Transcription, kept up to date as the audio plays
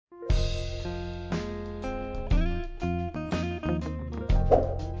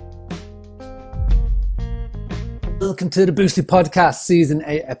Welcome to the Boostly Podcast, Season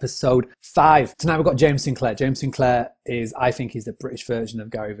 8, Episode 5. Tonight we've got James Sinclair. James Sinclair I think he's the British version of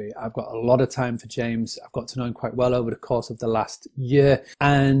Gary Vee. I've got a lot of time for James. I've got to know him quite well over the course of the last year.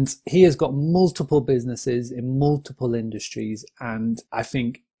 And he has got multiple businesses in multiple industries. And I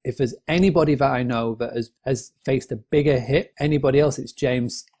think if there's anybody that I know that has faced a bigger hit, anybody else, it's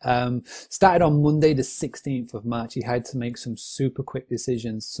James. Started on Monday, the 16th of March. He had to make some super quick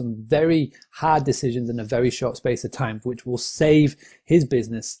decisions, some very hard decisions in a very short space of time, which will save his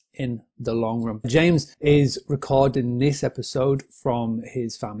business in the long run. James is recording this episode from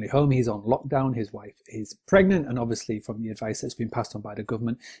his family home. He's on lockdown. His wife is pregnant. And obviously from the advice that's been passed on by the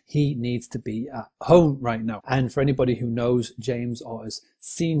government, he needs to be at home right now. And for anybody who knows James or has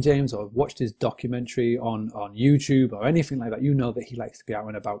seen James or watched his documentary on YouTube or anything like that, you know that he likes to be out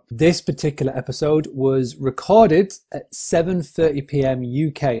and about. This particular episode was recorded at 7:30 p.m.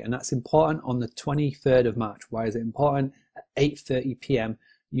 UK, and that's important on the 23rd of March. Why is it important? At 8:30 p.m.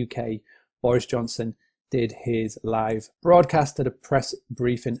 UK, Boris Johnson did his live broadcast at a press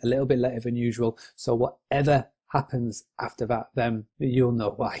briefing a little bit later than usual. So whatever happens after that, then you'll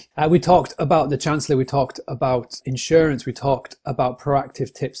know why. We talked about the Chancellor, we talked about insurance, we talked about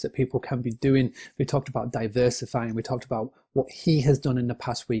proactive tips that people can be doing, we talked about diversifying, we talked about what he has done in the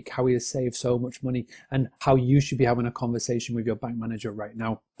past week, how he has saved so much money, and how you should be having a conversation with your bank manager right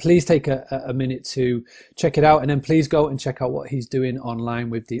now. Please take a minute to check it out, and then please go and check out what he's doing online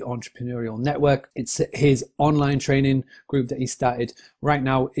with the Entrepreneurial Network. It's his online training group that he started right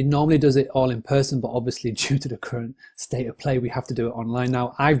now. It normally does it all in person, but obviously due to the current state of play, we have to do it online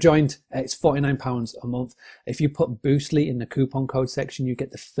now. I've joined. It's £49 a month. If you put Boostly in the coupon code section, you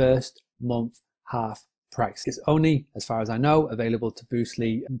get the first month half price. It's only, as far as I know, available to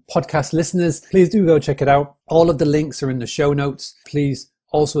Boostly podcast listeners. Please do go check it out. All of the links are in the show notes. Please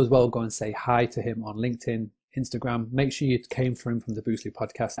also as well go and say hi to him on LinkedIn, Instagram. Make sure you came for him from the Boostly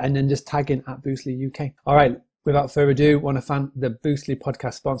podcast, and then just tag in at Boostly UK. All right. Without further ado, I want to thank the Boostly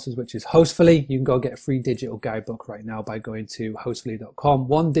podcast sponsors, which is Hostfully. You can go get a free digital guidebook right now by going to hostfully.com.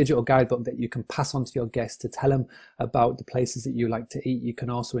 One digital guidebook that you can pass on to your guests to tell them about the places that you like to eat. You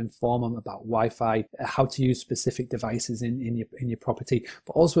can also inform them about Wi-Fi, how to use specific devices in your property.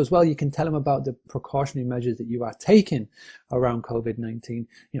 But also as well, you can tell them about the precautionary measures that you are taking around COVID-19,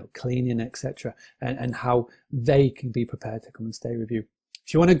 cleaning, etc., and how they can be prepared to come and stay with you.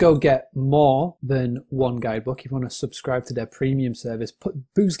 If you want to go get more than one guidebook, if you want to subscribe to their premium service, put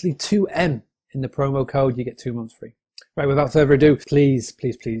Boostly 2M in the promo code, you get 2 months free. Right, without further ado, please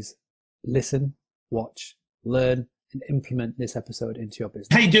listen, watch, learn, and implement this episode into your business.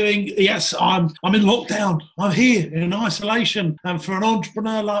 How you doing? Yes, I'm in lockdown. I'm here in isolation. And for an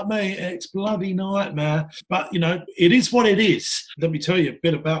entrepreneur like me, it's bloody nightmare. But, it is what it is. Let me tell you a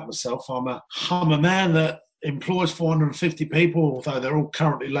bit about myself. I'm a man that employs 450 people, although they're all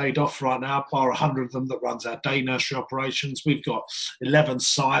currently laid off right now, bar 100 of them that runs our day nursery operations. We've got 11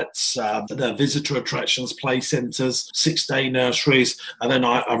 sites, they're visitor attractions, play centres, 6 day nurseries, and then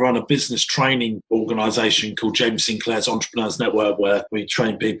I run a business training organisation called James Sinclair's Entrepreneurs Network, where we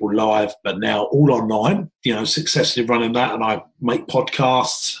train people live, but now all online, successfully running that, and I make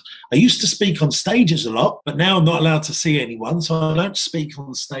podcasts. I used to speak on stages a lot, but now I'm not allowed to see anyone, so I don't speak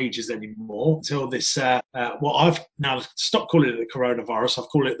on stages anymore until this, I've now stopped calling it the coronavirus. I've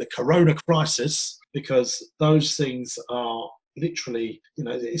called it the corona crisis, because those things are literally,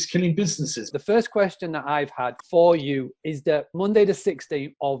 it's killing businesses. The first question that I've had for you is that Monday the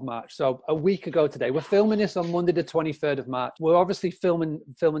 16th of March, so a week ago today, we're filming this on Monday the 23rd of March. We're obviously filming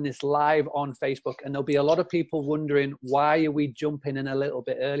this live on Facebook, and there'll be a lot of people wondering, why are we jumping in a little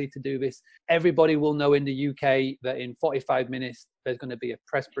bit early to do this? Everybody will know in the UK that in 45 minutes, there's going to be a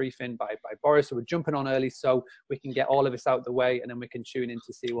press briefing by Boris. So we're jumping on early so we can get all of this out the way, and then we can tune in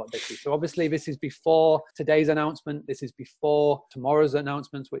to see what they see. So obviously this is before today's announcement. This is before tomorrow's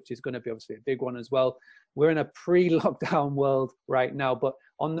announcement, which is going to be obviously a big one as well. We're in a pre-lockdown world right now, but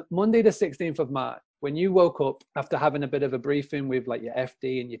on Monday, the 16th of March, when you woke up after having a bit of a briefing with like your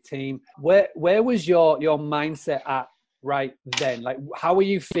FD and your team, where was your mindset at right then? Like, how are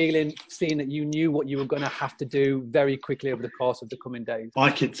you feeling, seeing that you knew what you were going to have to do very quickly over the course of the coming days? I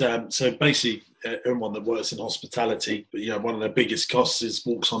could, so basically, everyone that works in hospitality, one of their biggest costs is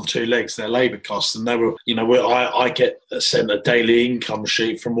walks on 2 legs, their labour costs. And they were, I get sent a daily income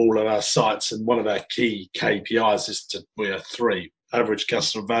sheet from all of our sites, and one of our key KPIs is we have 3. Average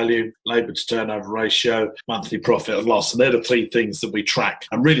customer value, labour to turnover ratio, monthly profit and loss. And they're the 3 things that we track.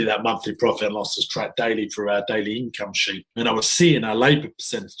 And really that monthly profit and loss is tracked daily through our daily income sheet. And I was seeing our labour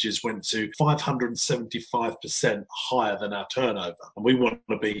percentages went to 575% higher than our turnover. And we want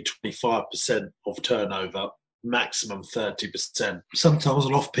to be 25% of turnover maximum 30%. Sometimes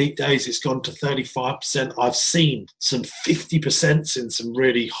on off-peak days, it's gone to 35%. I've seen some 50% in some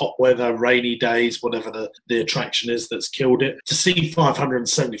really hot weather, rainy days, whatever the attraction is that's killed it. To see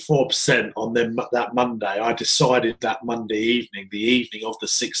 574% on them that Monday, I decided that Monday evening, the evening of the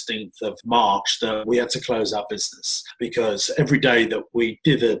 16th of March, that we had to close our business, because every day that we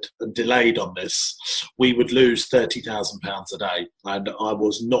dithered and delayed on this, we would lose £30,000 a day. And I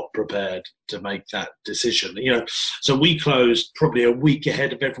was not prepared to make that decision. So we closed probably a week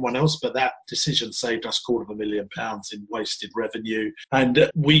ahead of everyone else, but that decision saved us £250,000 in wasted revenue. And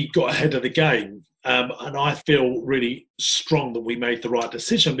we got ahead of the game. And I feel really strong that we made the right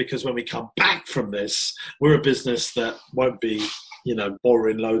decision, because when we come back from this, we're a business that won't be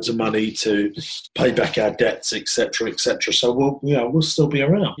borrowing loads of money to pay back our debts, etc., etc. So we'll still be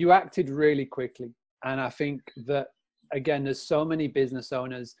around. You acted really quickly, and I think that, again, there's so many business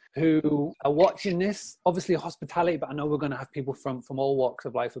owners who are watching this, obviously hospitality, but I know we're going to have people from all walks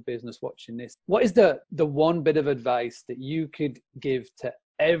of life of business watching this. What is the one bit of advice that you could give to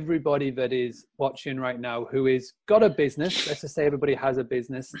everybody that is watching right now who is got a business? Let's just say everybody has a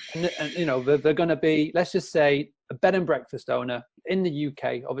business, and they're going to be, let's just say, a bed and breakfast owner in the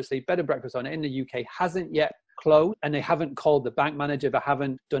UK. Obviously, bed and breakfast owner in the UK hasn't yet closed, and they haven't called the bank manager, they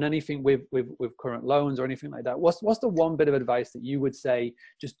haven't done anything with current loans or anything like that. What's the one bit of advice that you would say,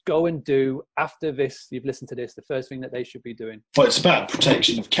 just go and do after this, you've listened to this, the first thing that they should be doing? Well, it's about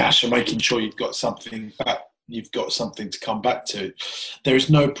protection of cash and making sure you've got something back. You've got something to come back to. There is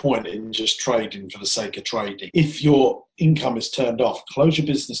no point in just trading for the sake of trading. If your income is turned off, close your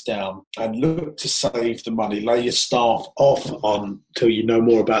business down and look to save the money. Lay your staff off until you know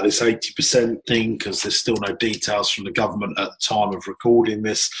more about this 80% thing, because there's still no details from the government at the time of recording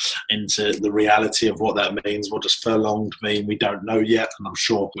this into the reality of what that means. What does furlonged mean? We don't know yet, and I'm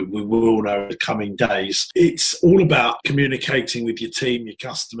sure we will know in the coming days. It's all about communicating with your team, your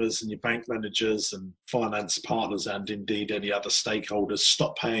customers and your bank managers and finance partners, and indeed any other stakeholders.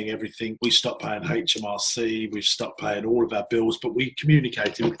 Stop paying everything. We stopped paying HMRC, we've stopped paying all of our bills, but we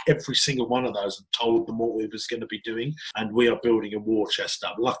communicated with every single one of those and told them what we was going to be doing, and we are building a war chest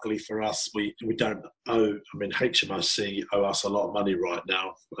up. Luckily for us, we don't owe, HMRC owe us a lot of money right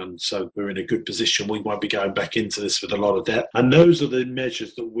now, and so we're in a good position. We won't be going back into this with a lot of debt, and those are the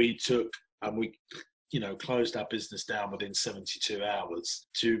measures that we took, and we closed our business down within 72 hours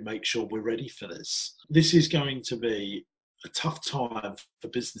to make sure we're ready for this. This is going to be a tough time for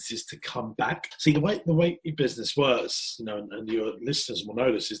businesses to come back. See, the way your business works, and your listeners will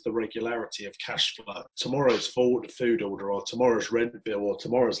know this, is the regularity of cash flow. Tomorrow's food order, or tomorrow's rent bill, or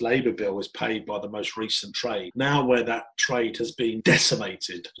tomorrow's labour bill is paid by the most recent trade. Now, where that trade has been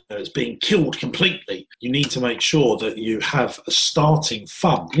decimated, it's being killed completely, you need to make sure that you have a starting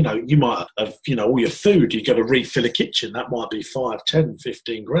fund. You might have, all your food, you've got to refill a kitchen. That might be 5, 10,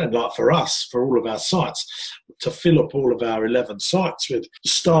 15 grand. Like for us, for all of our sites, to fill up all of our 11 sites with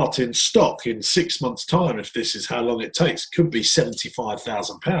starting stock in 6 months' time, if this is how long it takes, could be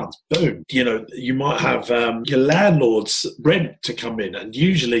 £75,000. Boom. You might have your landlord's rent to come in, and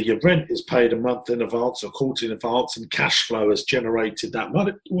usually your rent is paid a month in advance or a quarter in advance, and cash flow has generated that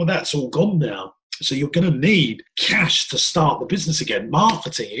money. Well, that's all gone now. So you're going to need cash to start the business again.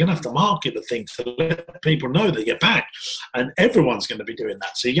 Marketing, you're going to have to market the thing to let people know that you're back. And everyone's going to be doing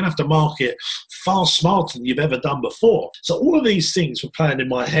that. So you're going to have to market far smarter than you've ever done before. So all of these things were playing in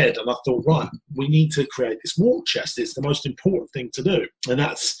my head. And I thought, right, we need to create this war chest. It's the most important thing to do. And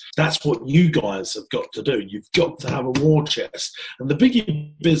that's what you guys have got to do. You've got to have a war chest. And the bigger your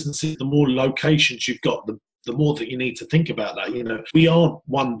business is, the more locations you've got, the more that you need to think about that. We aren't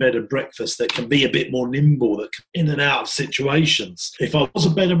one bed and breakfast that can be a bit more nimble, that can in and out of situations. If I was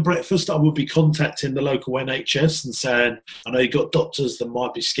a bed and breakfast, I would be contacting the local NHS and saying, I know you've got doctors that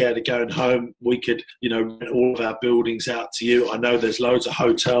might be scared of going home. We could, rent all of our buildings out to you. I know there's loads of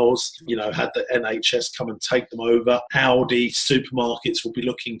hotels, had the NHS come and take them over. Aldi supermarkets will be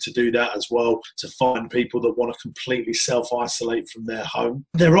looking to do that as well, to find people that want to completely self-isolate from their home.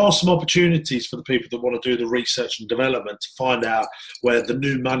 There are some opportunities for the people that want to do the research and development to find out where the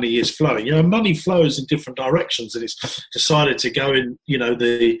new money is flowing. Money flows in different directions, and it's decided to go in,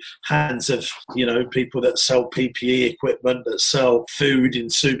 the hands of, people that sell PPE equipment, that sell food in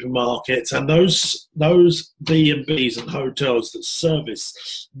supermarkets, and those B&Bs and hotels that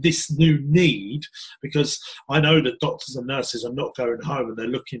service this new need, because I know that doctors and nurses are not going home and they're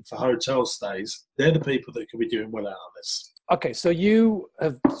looking for hotel stays. They're the people that could be doing well out of this. Okay, so you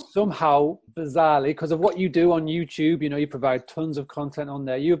have somehow, bizarrely, because of what you do on YouTube, you provide tons of content on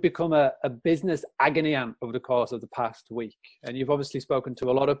there. You've become a business agony aunt over the course of the past week. And you've obviously spoken to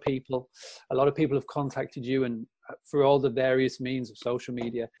a lot of people. A lot of people have contacted you and through all the various means of social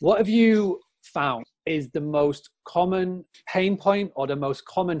media. What have you found is the most common pain point or the most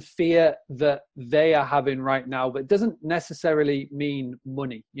common fear that they are having right now? But it doesn't necessarily mean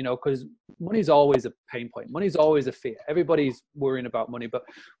money, because money is always a pain point. Money is always a fear. Everybody's worrying about money. But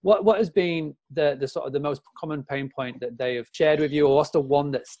what has been the sort of the most common pain point that they have shared with you, or what's the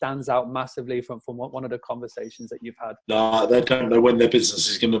one that stands out massively from one of the conversations that you've had? No, they don't know when their business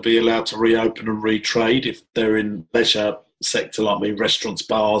is going to be allowed to reopen and retrade. If they're in leisure sector like me, restaurants,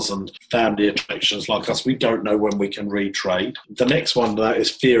 bars and family attractions like us, we don't know when we can retrade. The next one that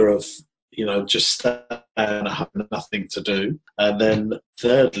is fear of just staying and having nothing to do. And then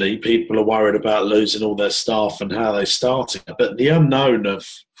thirdly, people are worried about losing all their staff and how they started. But the unknown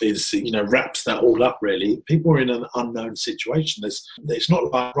wraps that all up really. People are in an unknown situation. It's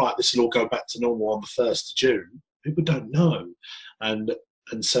not like, right, this will all go back to normal on the 1st of June. People don't know. And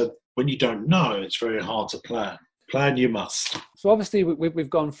so when you don't know, it's very hard to plan. Plan you must. So obviously we've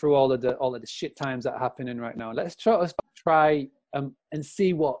gone through all of the shit times that are happening right now. Let's try and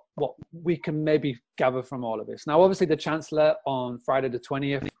see what we can maybe gather from all of this. Now, obviously, the Chancellor on Friday the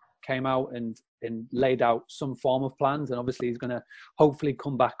 20th came out and laid out some form of plans, and obviously he's going to hopefully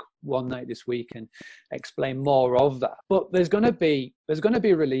come back one night this week and explain more of that. But there's going to be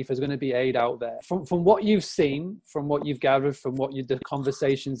relief, there's going to be aid out there. From what you've seen, from what you've gathered, from the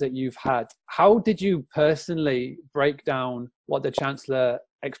conversations that you've had, how did you personally break down what the Chancellor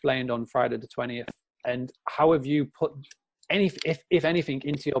explained on Friday the 20th, and how have you put if anything,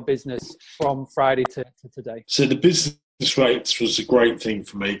 into your business from Friday to today? So the business rates was a great thing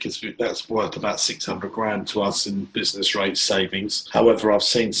for me because that's worth about 600 grand to us in business rate savings. However, I've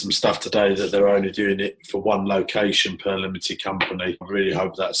seen some stuff today that they're only doing it for one location per limited company. I really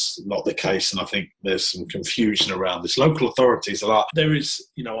hope that's not the case, and I think there's some confusion around this. Local authorities are like, there is,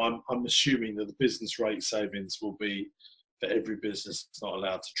 I'm assuming that the business rate savings will be for every business that's not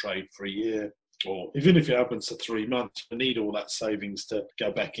allowed to trade for a year. Or even if it happens to 3 months, we need all that savings to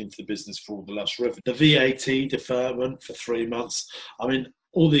go back into the business for all the lost revenue. The VAT deferment for 3 months. I mean,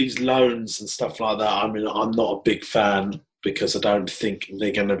 all these loans and stuff like that, I mean, I'm not a big fan because I don't think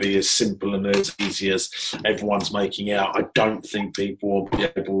they're going to be as simple and as easy as everyone's making out. I don't think people will be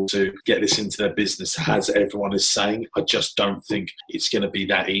able to get this into their business as everyone is saying. I just don't think it's going to be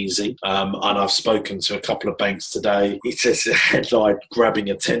that easy. And I've spoken to a couple of banks today. It's just a headline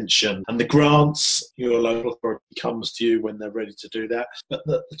grabbing attention. And the grants, your local authority comes to you when they're ready to do that. But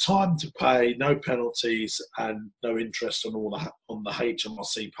the time to pay, no penalties and no interest on the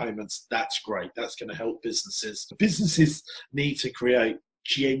HMRC payments, that's great. That's going to help businesses. Businesses need to create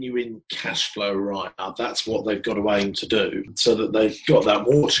genuine cash flow right now. That's what they've got to aim to do so that they've got that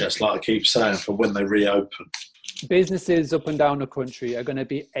war chest, like I keep saying, for when they reopen. Businesses up and down the country are going to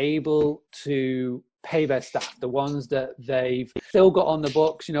be able to pay their staff, the ones that they've still got on the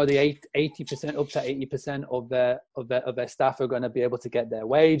books. The 80% up to 80% of their staff are going to be able to get their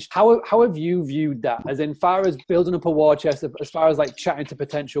wage. How have you viewed that, as in far as building up a war chest, as far as like chatting to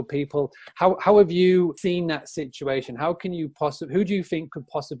potential people? How have you seen that situation? How can you who do you think could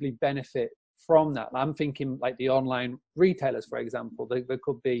possibly benefit from that? I'm thinking like the online retailers, for example. There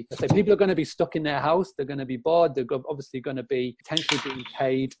could be, let's say, people are going to be stuck in their house. They're going to be bored. They're obviously going to be potentially being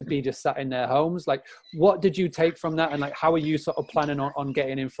paid to be just sat in their homes. Like, what did you take from that? And like, how are you sort of planning on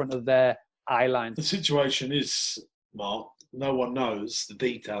getting in front of their eye lines? The situation is, Mark, no one knows the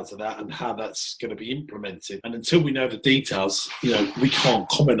details of that and how that's going to be implemented. And until we know the details, we can't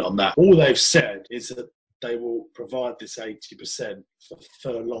comment on that. All they've said is that they will provide this 80% for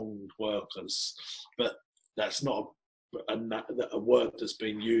furlonged workers. But that's not a word that's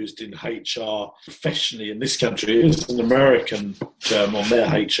been used in HR professionally in this country. It is an American term on their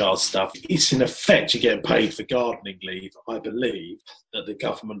HR stuff. It's in effect you're getting paid for gardening leave, I believe, that the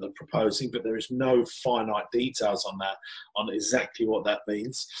government are proposing, but there is no finite details on that, on exactly what that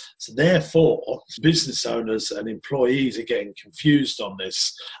means. So therefore, business owners and employees are getting confused on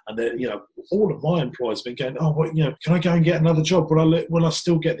this. And all of my employees have been going, oh, well, can I go and get another job? Will I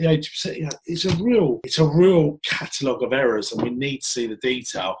still get the 80%? It's a real catalogue of errors, and we need to see the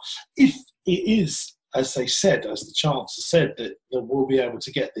detail. If it is, as they said, as the Chancellor said, that we'll be able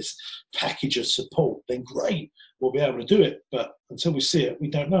to get this package of support, then great, we'll be able to do it. But until we see it, we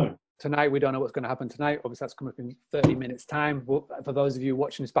don't know. tonight. We don't know what's going to happen tonight. Obviously, that's coming up in 30 minutes time. But for those of you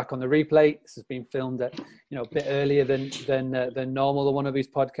watching this back on the replay, this has been filmed at, a bit earlier than normal on one of these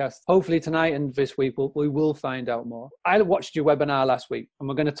podcasts. Hopefully tonight and this week, we will find out more. I watched your webinar last week, and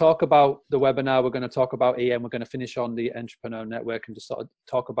we're going to talk about the webinar. We're going to talk about EM. We're going to finish on the Entrepreneur Network and just sort of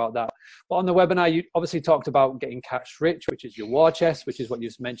talk about that. But on the webinar, you obviously talked about getting cash rich, which is your war chest, which is what you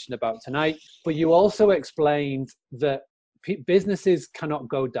just mentioned about tonight. But you also explained that businesses cannot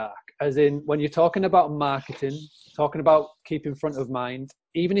go dark, as in when you're talking about marketing, talking about keeping front of mind,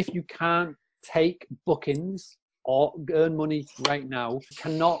 even if you can't take bookings or earn money right now, you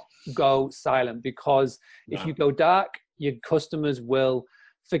cannot go silent, because if you go dark, your customers will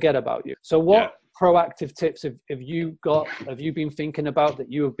forget about you. So what proactive tips have you been thinking about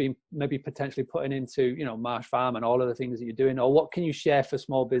that you have been maybe potentially putting into, Marsh Farm and all of the things that you're doing, or what can you share for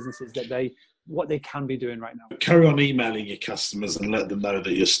small businesses that what they can be doing right now? Carry on emailing your customers and let them know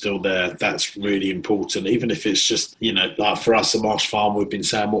that you're still there. That's really important. Even if it's just, like for us at Marsh Farm, we've been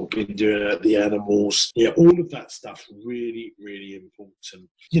saying what we've been doing at the animals. Yeah, all of that stuff, really, really important.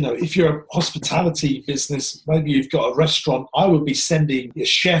 If you're a hospitality business, maybe you've got a restaurant, I would be sending your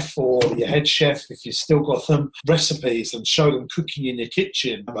chef or your head chef, if you've still got them, recipes and show them cooking in your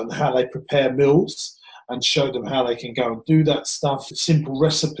kitchen and how they prepare meals, and show them how they can go and do that stuff. Simple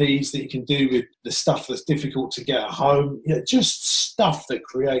recipes that you can do with the stuff that's difficult to get at home. Just stuff that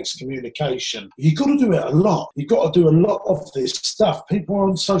creates communication. You've got to do it a lot. You've got to do a lot of this stuff. People are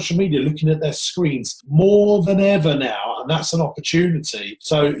on social media looking at their screens more than ever now, and that's an opportunity.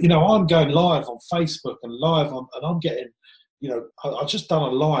 So, I'm going live on Facebook and I'm getting, I've just done a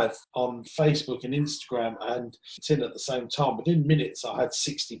live on Facebook and Instagram and LinkedIn at the same time. Within minutes, I had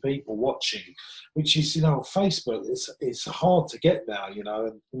 60 people watching, which is, Facebook, it's hard to get now,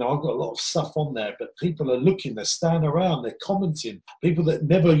 and, I've got a lot of stuff on there, but people are looking, they're standing around, they're commenting, people that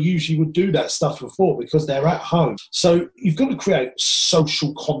never usually would do that stuff before because they're at home. So you've got to create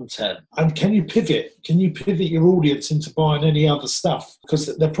social content. And can you pivot? Can you pivot your audience into buying any other stuff?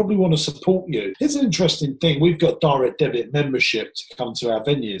 Because they probably want to support you. Here's an interesting thing. We've got direct debit membership to come to our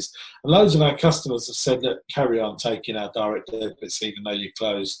venues. And loads of our customers have said that carry on taking our direct debits even though you're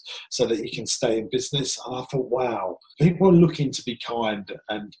closed, so that you can stay in business. And I thought, wow, people are looking to be kind,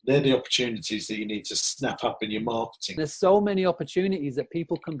 and they're the opportunities that you need to snap up in your marketing. There's so many opportunities that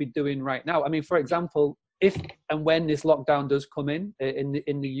people can be doing right now. I mean, for example, if and when this lockdown does come in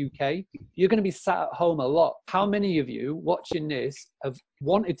the UK, you're going to be sat at home a lot. How many of you watching this have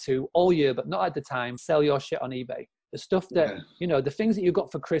wanted to all year, but not at the time, sell your shit on eBay? The stuff that, the things that you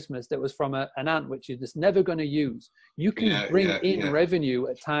got for Christmas that was from an aunt, which you're just never going to use. You can bring in revenue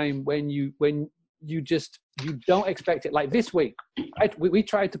at a time when you don't expect it. Like this week, right? We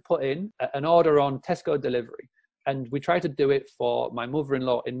tried to put in an order on Tesco delivery, and we tried to do it for my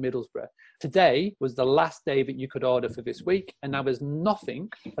mother-in-law in Middlesbrough. Today was the last day that you could order for this week, and now there's nothing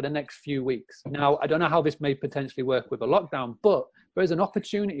for the next few weeks. Now, I don't know how this may potentially work with a lockdown, but there's an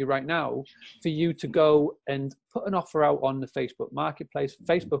opportunity right now for you to go and put an offer out on the Facebook marketplace,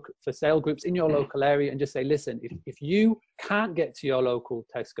 Facebook for sale groups in your local area, and just say, listen, if you can't get to your local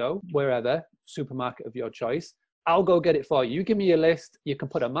Tesco, wherever, supermarket of your choice, I'll go get it for you. You give me a list. You can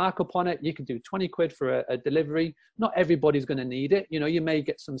put a markup on it. You can do 20 quid for a delivery. Not everybody's going to need it. You may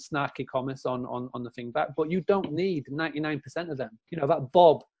get some snarky comments on the thing back, but you don't need 99% of them. That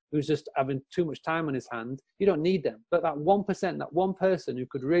Bob who's just having too much time on his hand, you don't need them. But that 1%, that one person who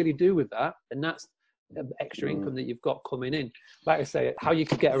could really do with that, and that's extra income that you've got coming in. Like I say, how you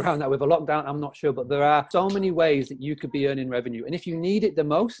could get around that with a lockdown, I'm not sure, but there are so many ways that you could be earning revenue. And if you need it the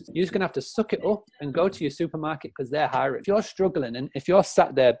most, you're just gonna have to suck it up and go to your supermarket because they're hiring. If you're struggling and if you're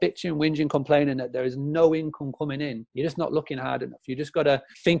sat there bitching, whinging, complaining that there is no income coming in, you're just not looking hard enough. You just gotta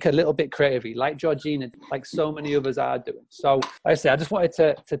think a little bit creatively, like Georgina, like so many others are doing. So like I say, I just wanted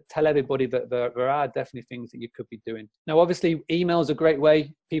to tell everybody that there are definitely things that you could be doing. Now, obviously, email is a great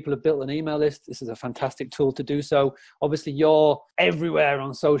way. People have built an email list. This is a fantastic tool to do so. Obviously, you're everywhere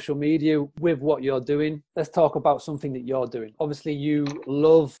on social media with what you're doing. Let's talk about something that you're doing. Obviously, you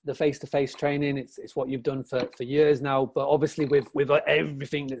love the face-to-face training. It's what you've done for years now. But obviously, with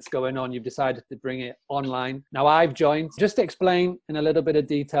everything that's going on, you've decided to bring it online. Now, I've joined. Just to explain in a little bit of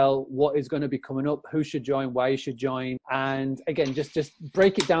detail what is going to be coming up, who should join, why you should join. And again, just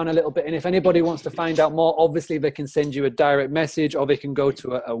break it down a little bit. And if anybody wants to find out more, obviously, they can send you a direct message or they can go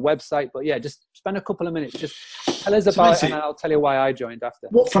to a website. But yeah, just spend a couple of minutes. Just tell us So about it, and basically, I'll tell you why I joined after.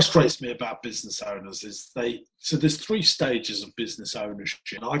 what frustrates me about business owners is so there's three stages of business ownership.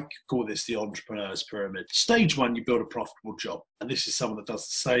 I call this the entrepreneur's pyramid. Stage one, you build a profitable job. And this is someone that does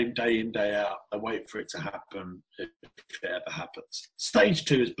the same day in, day out. They wait for it to happen if it ever happens. Stage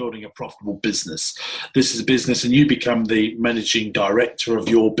two is building a profitable business. This is a business and you become the managing director of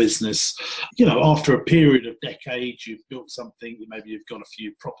your business. After a period of decades, you've built something, maybe you've got a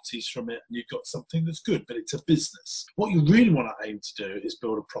few properties from it and you've got something that's good, but it's a business. What you really want to aim to do is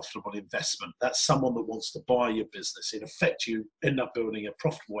build a profitable investment. That's someone that wants to buy your business. In effect, you end up building a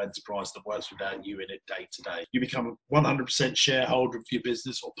profitable enterprise that works without you in it day to day. You become a 100% shareholder of your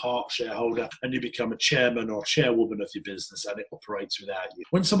business or part shareholder, and you become a chairman or chairwoman of your business, and it operates without you.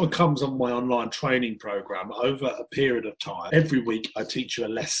 When someone comes on my online training program, over a period of time, every week I teach you a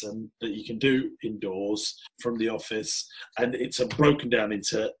lesson that you can do indoors from the office, and it's broken down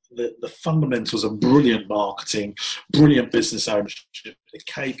into the fundamentals of brilliant marketing, brilliant business ownership, the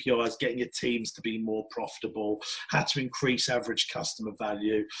KPIs, getting your teams to be more profitable, how to increase average customer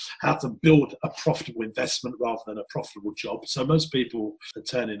value, how to build a profitable investment rather than a profitable job. So most people are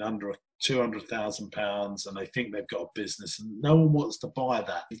turning under £200,000 and they think they've got a business, and no one wants to buy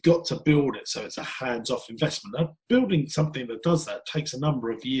that. You've got to build it so it's a hands-off investment. Now, building something that does that takes a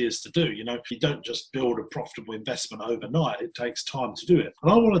number of years to do. You don't just build a profitable investment overnight. It takes time to do it.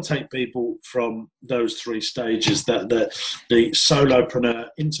 And I want to take people from those three stages, the solopreneur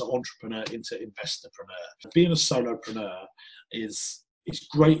into entrepreneur into investorpreneur. Being a solopreneur is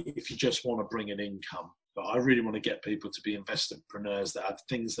great if you just want to bring an income. But I really want to get people to be investorpreneurs that have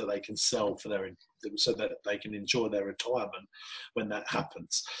things that they can sell so that they can enjoy their retirement when that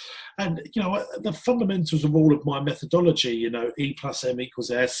happens. And, the fundamentals of all of my methodology, E plus M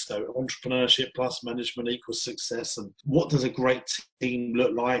equals S, so entrepreneurship plus management equals success. And what does a great team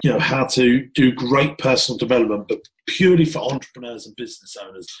look like? How to do great personal development, but purely for entrepreneurs and business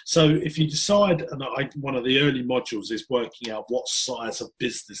owners. So if you decide, and one of the early modules is working out what size of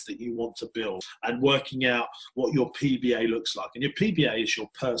business that you want to build and working out what your PBA looks like. And your PBA is your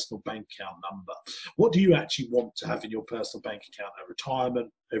personal bank account number. What do you actually want to have in your personal bank account at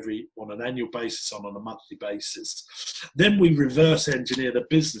retirement, on an annual basis, on a monthly basis? Then we reverse engineer the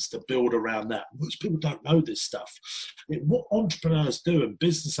business to build around that. Most people don't know this stuff. What entrepreneurs do and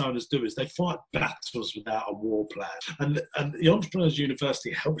business owners do is they fight battles without a war plan. And the Entrepreneurs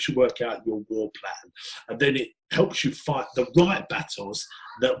University helps you work out your war plan. And then it helps you fight the right battles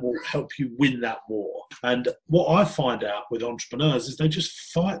that will help you win that war. And what I find out with entrepreneurs is they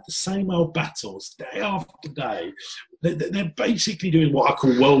just fight the same old battles day after day. They're basically doing what I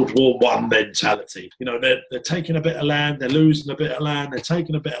call World War I mentality. They're taking a bit of land, they're losing a bit of land, they're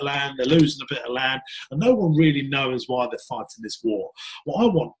taking a bit of land, they're losing a bit of land, and no one really knows why they're fighting this war. What I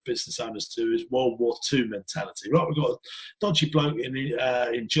want business owners to do is World War II mentality. Right, we've got a dodgy bloke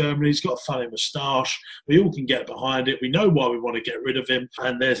in Germany, he's got a funny moustache, we all can get behind it, we know why we want to get rid of him,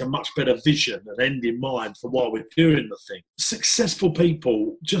 and there's a much better vision and end in mind for why we're doing the thing. Successful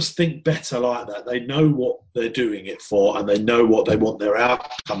people just think better like that. They know what they're doing it for, and they know what they want their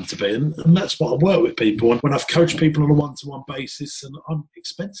outcome to be, and that's what I work with people. And when I've coached people on a one-to-one basis, and I'm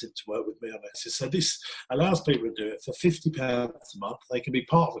expensive to work with me on this, so this allows people to do it for £50 a month. They can be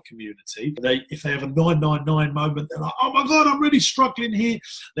part of a community. If they have a 999 moment, they're like, oh my God, I'm really struggling here,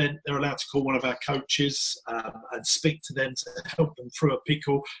 then they're allowed to call one of our coaches and speak to them to help them through a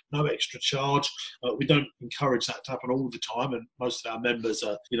pickle, no extra charge. We don't encourage that to happen all the time, and most of our members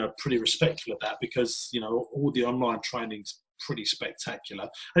are pretty respectful of that, because all the online training's pretty spectacular,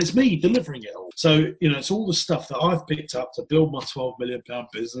 and it's me delivering it all. So it's all the stuff that I've picked up to build my £12 million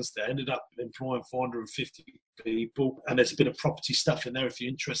business that ended up employing 450 people, and there's a bit of property stuff in there if you're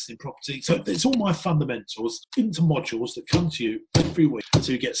interested in property. So it's all my fundamentals into modules that come to you every week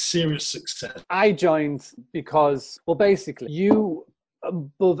to get serious success. I joined because, well, basically, you,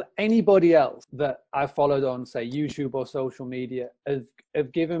 above anybody else that I followed on, say, YouTube or social media,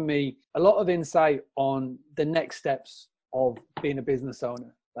 have given me a lot of insight on the next steps of being a business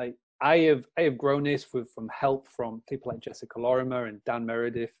owner. Like, I have grown this from help from people like Jessica Lorimer and Dan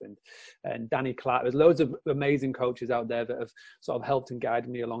Meredith and Danny Clark. There's loads of amazing coaches out there that have sort of helped and guided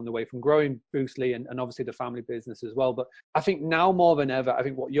me along the way from growing Boostly and obviously the family business as well. But I think now more than ever, I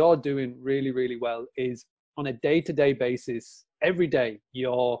think what you're doing really, really well is on a day-to-day basis, every day,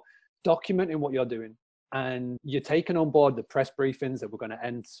 you're documenting what you're doing. And you're taking on board the press briefings that we're going to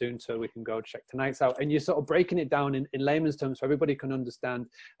end soon, so we can go check tonight's out. And you're sort of breaking it down in layman's terms so everybody can understand.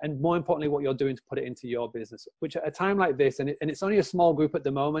 And more importantly, what you're doing to put it into your business, which at a time like this, and it's only a small group at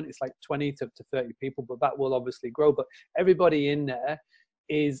the moment, it's like 20 to 30 people, but that will obviously grow. But everybody in there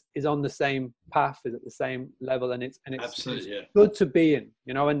is on the same path, is at the same level, and it's Absolutely, yeah. good to be in,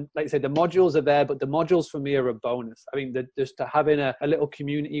 you know. And like I said, the modules are there, but the modules for me are a bonus. I mean, just to having a little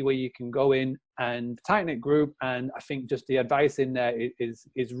community where you can go in and tight knit group, and I think just the advice in there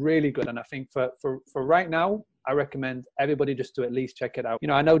is really good. And I think for right now, I recommend everybody just to at least check it out. You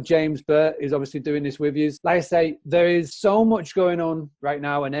know, I know James Burt is obviously doing this with you. Like I say, there is so much going on right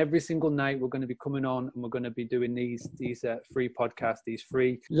now, and every single night we're going to be coming on and we're going to be doing these free podcasts, these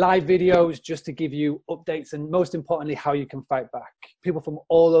free live videos, just to give you updates and most importantly, how you can fight back. People from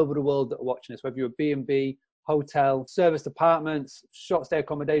all over the world that are watching this, whether you're a B&B, hotel, service apartments, short stay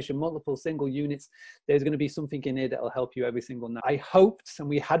accommodation, multiple single units, there's going to be something in here that will help you every single night. I hoped, and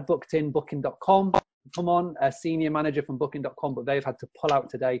we had booked in Booking.com, come on, a senior manager from Booking.com, but they've had to pull out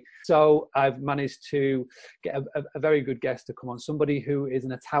today. So I've managed to get a very good guest to come on, somebody who is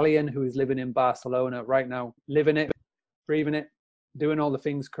an Italian who is living in Barcelona right now, living it, breathing it, doing all the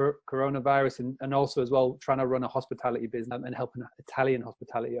things coronavirus, and also as well trying to run a hospitality business and helping Italian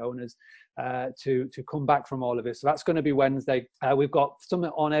hospitality owners to come back from all of this. So that's going to be Wednesday. We've got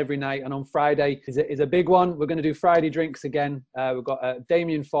something on every night, and on Friday is a big one. We're going to do Friday drinks again. We've got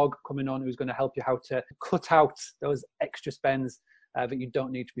Damien Fogg coming on, who's going to help you how to cut out those extra spends that you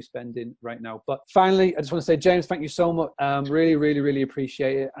don't need to be spending right now. But finally, I just want to say, James, thank you so much. Really, really, really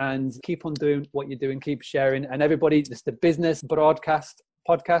appreciate it. And keep on doing what you're doing. Keep sharing. And everybody, just the business broadcast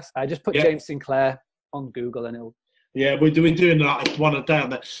podcast. Just put James Sinclair on Google and it'll. Yeah, we're doing like one a day on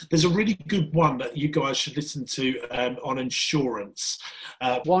that. There's a really good one that you guys should listen to on insurance.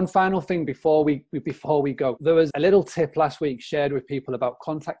 One final thing before we go. There was a little tip last week shared with people about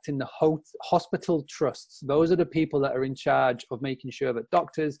contacting the hospital trusts. Those are the people that are in charge of making sure that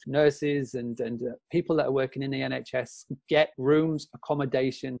doctors, nurses, and people that are working in the NHS get rooms,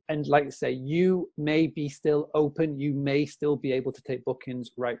 accommodation. And like I say, you may be still open. You may still be able to take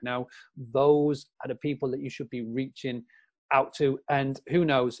bookings right now. Those are the people that you should be reaching out to. And who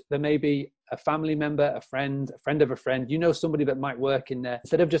knows, there may be a family member, a friend of a friend, you know, somebody that might work in there.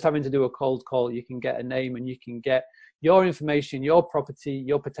 Instead of just having to do a cold call, you can get a name and you can get your information, your property,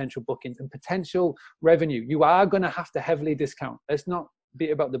 your potential bookings and potential revenue. You are going to have to heavily discount. Let's not beat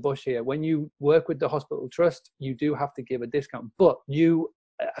about the bush here. When you work with the hospital trust, you do have to give a discount, but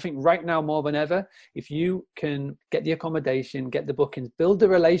I think right now more than ever, if you can get the accommodation, get the bookings, build the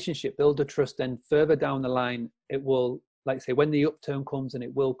relationship, build the trust, then further down the line, it will, like I say, when the upturn comes, and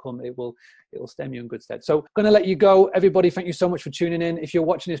it will come, it will stand you in good stead. So I'm going to let you go. Everybody, thank you so much for tuning in. If you're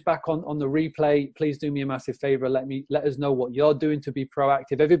watching this back on the replay, please do me a massive favor. Let us know what you're doing to be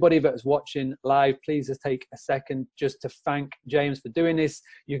proactive. Everybody that's watching live, please just take a second just to thank James for doing this.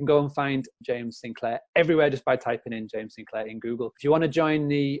 You can go and find James Sinclair everywhere just by typing in James Sinclair in Google. If you want to join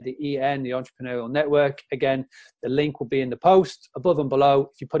the EN, the Entrepreneurial Network, again, the link will be in the post above and below.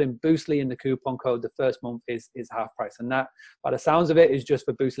 If you put in Boostly in the coupon code, the first month is half price. And that, by the sounds of it, is just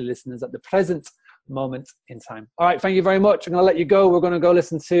for Boostly listeners at the present moment in time. All right, thank you very much. I'm going to let you go. We're going to go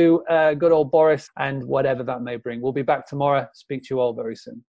listen to good old Boris and whatever that may bring. We'll be back tomorrow. Speak to you all very soon.